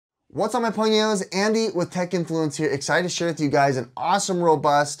What's up, my Ponios? Andy with Tech Influence here. Excited to share with you guys an awesome,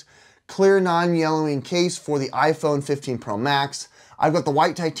 robust, clear, non-yellowing case for the iPhone 15 Pro Max. I've got the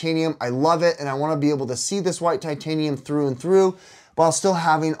white titanium. I love it, and I want to be able to see this white titanium through and through while still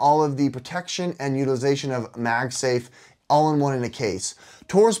having all of the protection and utilization of Magsafe all in one in a case.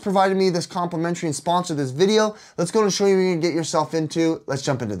 Torras provided me this complimentary and sponsored this video. Let's go and show you what you can get yourself into. Let's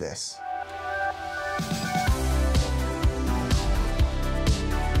jump into this.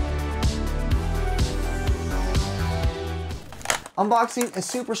 Unboxing is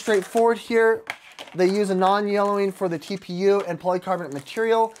super straightforward here. They use a non-yellowing for the TPU and polycarbonate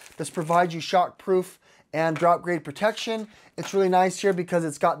material. This provides you shockproof and drop grade protection. It's really nice here because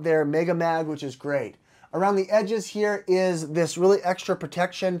it's got their Mega Mag, which is great. Around the edges here is this really extra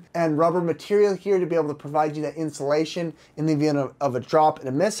protection and rubber material here to be able to provide you that insulation in the event of a drop and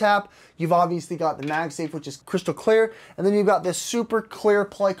a mishap. You've obviously got the Magsafe, which is crystal clear, and then you've got this super clear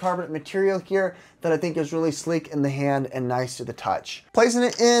polycarbonate material here that I think is really sleek in the hand and nice to the touch. Placing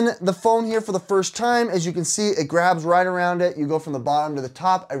it in the phone here for the first time, as you can see, it grabs right around it. You go from the bottom to the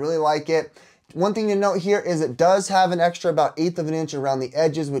top. I really like it. One thing to note here is it does have an extra about 1/8 of an inch around the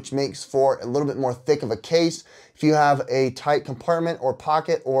edges, which makes for a little bit more thick of a case. If you have a tight compartment or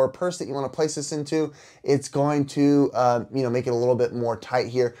pocket or purse that you want to place this into, it's going to make it a little bit more tight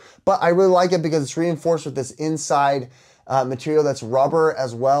here. But I really like it because it's reinforced with this inside material that's rubber,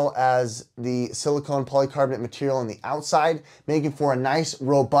 as well as the silicone polycarbonate material on the outside, making for a nice,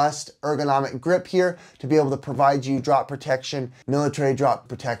 robust, ergonomic grip here to be able to provide you drop protection, military drop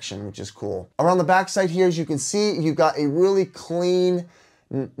protection, which is cool. Around the back side here, as you can see, you've got a really clean,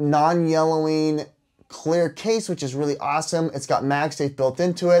 non-yellowing, clear case, which is really awesome. It's got Magsafe built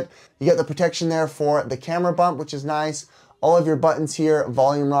into it. You get the protection there for the camera bump, which is nice. All of your buttons here,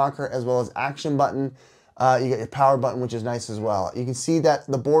 volume rocker, as well as action button. You get your power button, which is nice as well. You can see that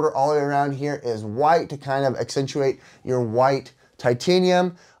the border all the way around here is white to kind of accentuate your white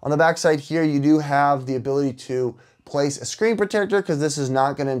titanium. On the back side here, you do have the ability to place a screen protector because this is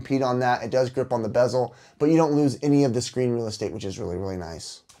not going to impede on that. It does grip on the bezel, but you don't lose any of the screen real estate, which is really, really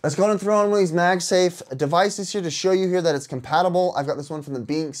nice. Let's go ahead and throw on one of these Magsafe devices here to show you here that it's compatible. I've got this one from the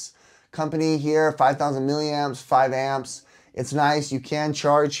Binks company here, 5,000 milliamps, 5 amps. It's nice. You can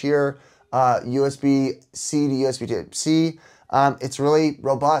charge here. USB-C to USB Type-C. It's really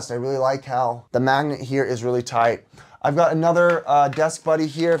robust. I really like how the magnet here is really tight. I've got another desk buddy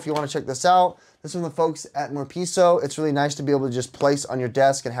here if you want to check this out. This is from the folks at Murpiso. It's really nice to be able to just place on your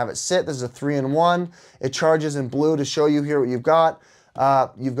desk and have it sit. This is a 3-in-1. It charges in blue to show you here what you've got.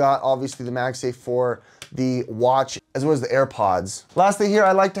 You've got obviously the Magsafe for the watch as well as the AirPods. Lastly here,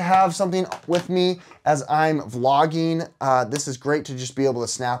 I like to have something with me as I'm vlogging. This is great to just be able to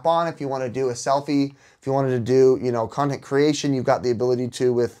snap on if you want to do a selfie. If you wanted to do, content creation, you've got the ability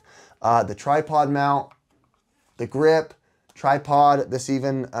to with the tripod mount, the grip, tripod. This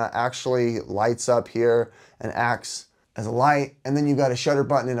even actually lights up here and acts as a light. And then you've got a shutter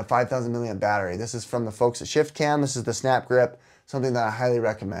button and a 5,000 milliamp battery. This is from the folks at ShiftCam. This is the SnapGrip, something that I highly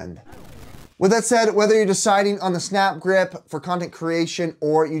recommend. With that said, whether you're deciding on the SnapGrip for content creation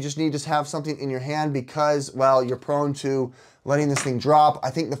or you just need to have something in your hand because, well, you're prone to letting this thing drop,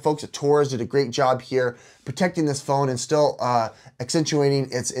 I think the folks at Torras did a great job here protecting this phone and still accentuating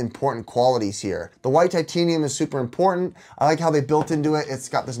its important qualities here. The white titanium is super important. I like how they built into it. It's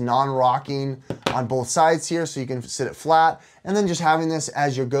got this non-rocking on both sides here so you can sit it flat. And then just having this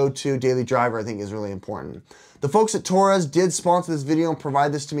as your go-to daily driver I think is really important. The folks at Torras did sponsor this video and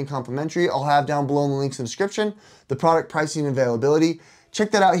provide this to me complimentary. I'll have down below in the links in the description the product pricing and availability. Check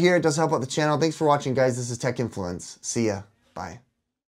that out here. It does help out the channel. Thanks for watching, guys. This is Tech Influence. See ya. Bye.